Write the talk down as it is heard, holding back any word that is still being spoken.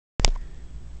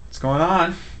going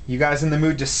on? You guys in the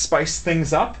mood to spice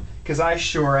things up? Because I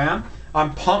sure am.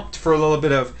 I'm pumped for a little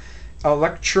bit of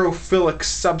electrophilic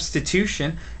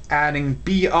substitution, adding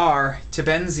Br to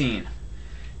benzene.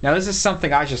 Now this is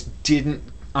something I just didn't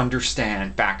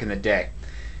understand back in the day.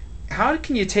 How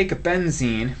can you take a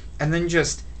benzene and then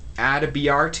just add a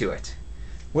Br to it?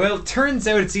 Well, it turns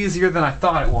out it's easier than I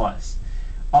thought it was.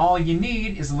 All you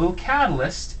need is a little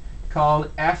catalyst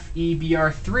called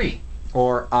FeBr3,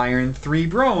 or iron 3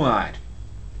 bromide.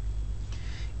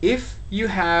 If you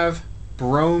have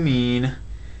bromine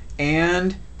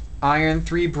and iron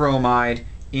 3 bromide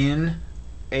in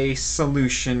a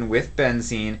solution with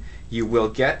benzene, you will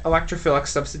get electrophilic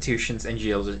substitutions and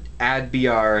you'll just add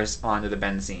BRs onto the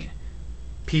benzene.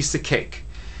 Piece of cake.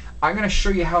 I'm going to show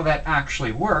you how that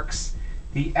actually works.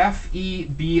 The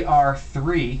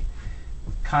FeBr3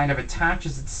 kind of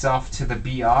attaches itself to the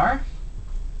Br,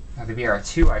 or the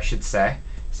Br2 I should say.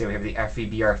 So we have the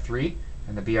FeBr3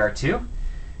 and the Br2.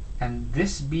 And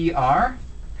this Br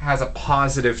has a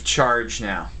positive charge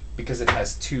now because it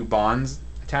has two bonds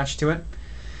attached to it.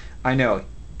 I know,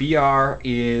 Br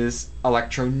is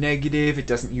electronegative. It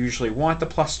doesn't usually want the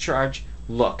plus charge.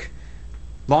 Look,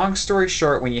 long story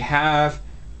short, when you have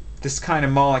this kind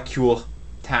of molecule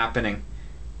happening,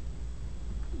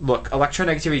 look,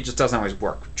 electronegativity just doesn't always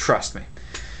work. Trust me.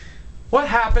 What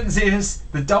happens is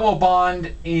the double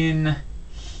bond in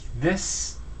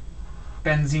this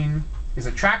benzene is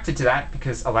attracted to that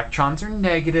because electrons are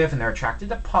negative and they're attracted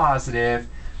to positive.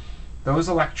 Those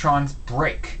electrons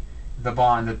break the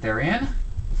bond that they're in.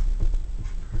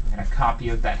 I'm going to copy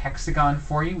out that hexagon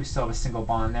for you. We still have a single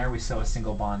bond there. We still have a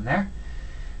single bond there.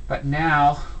 But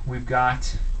now we've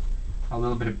got a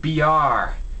little bit of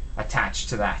Br attached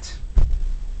to that.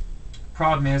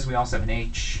 Problem is we also have an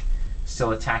H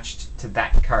still attached to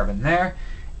that carbon there.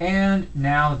 And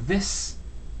now this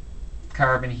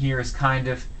carbon here is kind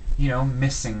of, you know,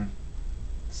 missing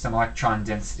some electron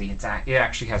density. It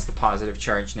actually has the positive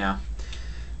charge now.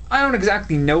 I don't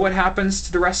exactly know what happens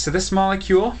to the rest of this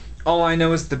molecule. All I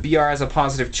know is the Br has a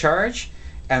positive charge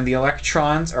and the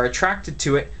electrons are attracted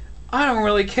to it. I don't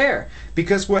really care,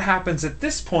 because what happens at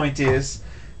this point is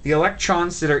the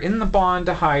electrons that are in the bond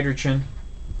to hydrogen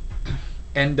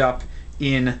end up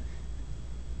in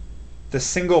the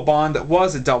single bond that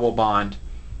was a double bond,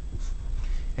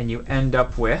 and you end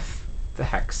up with the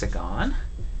hexagon,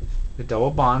 the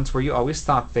double bonds where you always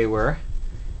thought they were,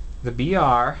 the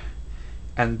Br,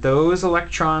 and those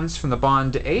electrons from the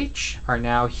bond to H are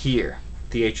now here.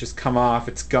 The H has come off,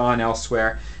 it's gone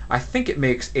elsewhere. I think it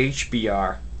makes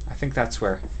HBr. I think that's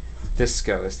where this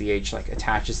goes. The H like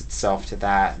attaches itself to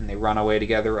that and they run away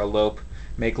together, elope,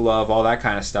 make love, all that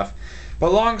kind of stuff.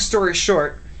 But long story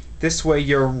short, this way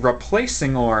you're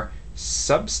replacing or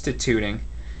substituting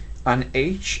an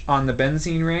H on the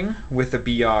benzene ring with a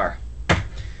Br.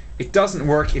 It doesn't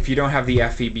work if you don't have the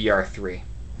FeBr3.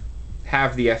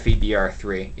 Have the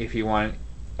FeBr3 if you want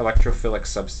electrophilic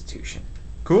substitution.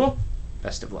 Cool?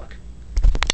 Best of luck.